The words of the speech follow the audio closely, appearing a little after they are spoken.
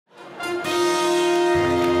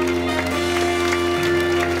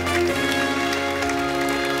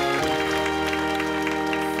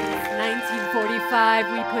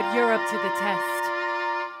to the test.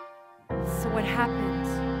 So what happened?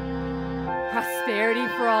 Prosperity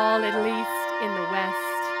for all, at least in the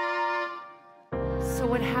West. So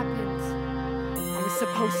what happened? I was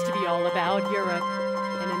supposed to be all about Europe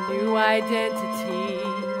and a new identity.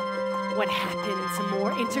 What happened to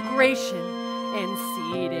more integration and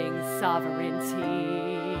ceding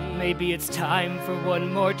sovereignty? Maybe it's time for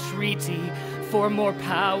one more treaty, for more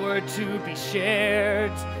power to be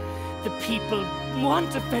shared. The people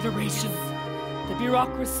want a federation. The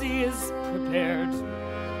bureaucracy is prepared.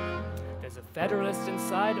 There's a federalist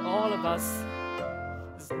inside all of us.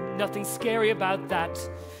 There's nothing scary about that.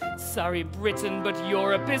 Sorry, Britain, but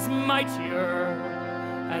Europe is mightier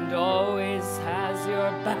and always has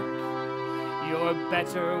your back. You're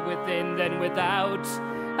better within than without,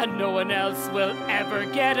 and no one else will ever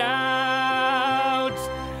get out.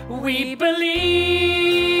 We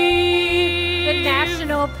believe the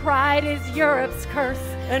national pride is Europe's curse.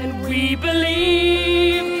 And we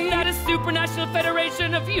believe that a supranational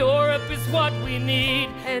federation of Europe is what we need.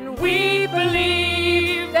 And we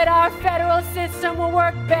believe that our federal system will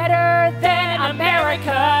work better than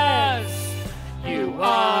America's. You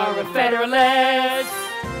are a federalist.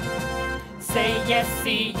 Say yes,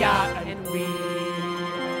 see ya, and we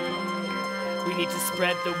need to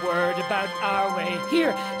spread the word about our way.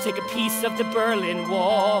 Here, take a piece of the Berlin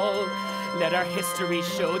Wall. Let our history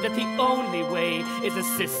show that the only way is a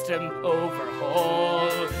system overhaul.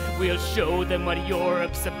 We'll show them what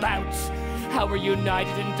Europe's about, how we're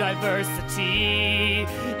united in diversity.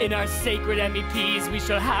 In our sacred MEPs we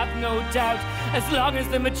shall have no doubt, as long as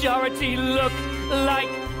the majority look like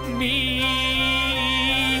me.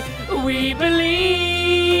 We believe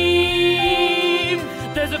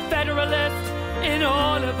there's a federalist in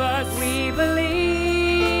all of us. We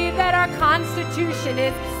believe that our Constitution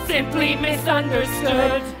is simply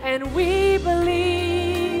misunderstood. And we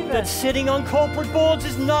believe that sitting on corporate boards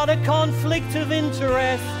is not a conflict of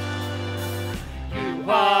interest. You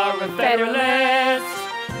are a federalist.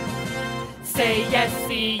 Say yes,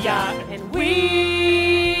 see ya, and we.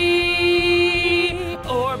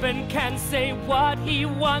 Orban can say what he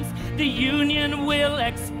wants. The union will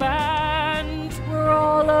expand. We're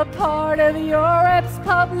all a part of Europe's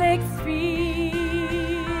public sphere.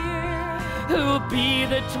 Who'll be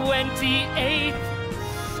the 28th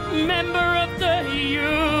member of the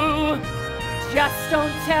EU? Just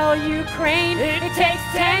don't tell Ukraine it takes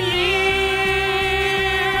 10 years.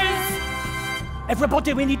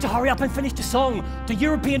 Everybody, we need to hurry up and finish the song. The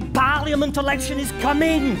European Parliament election is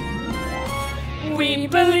coming. We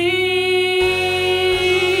believe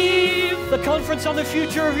the Conference on the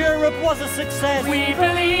Future of Europe was a success. We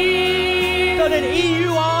believe that an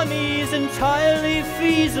EU army is entirely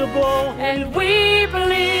feasible. And we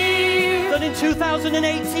believe that in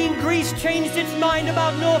 2018 Greece changed its mind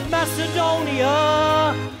about North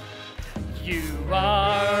Macedonia. You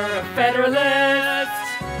are a federalist.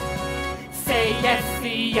 Say yes,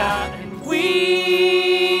 see ya, and we.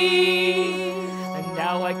 And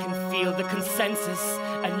now I can feel the consensus,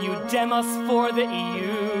 a new demos for the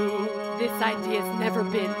EU. This idea's never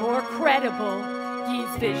been more credible.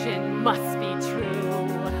 Ye's vision must be true.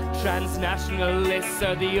 Transnationalists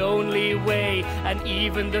are the only way, and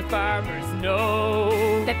even the farmers know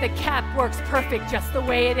that the cap works perfect just the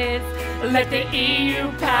way it is. Let the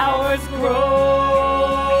EU powers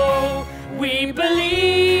grow. We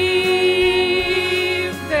believe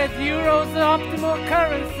that euro's the optimal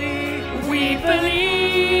currency. We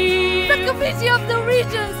believe the committee of the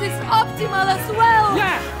regions is optimal as well.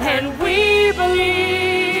 Yeah. And we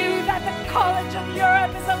believe that the College of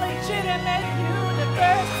Europe is a legitimate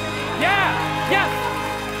university. Yeah, yes,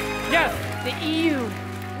 yes. The EU,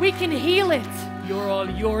 we can heal it. You're all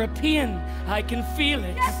European, I can feel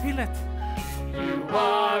it. Yes. I feel it. You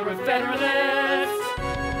are a federalist.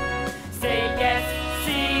 Say yes,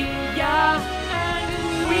 see ya,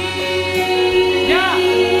 and we.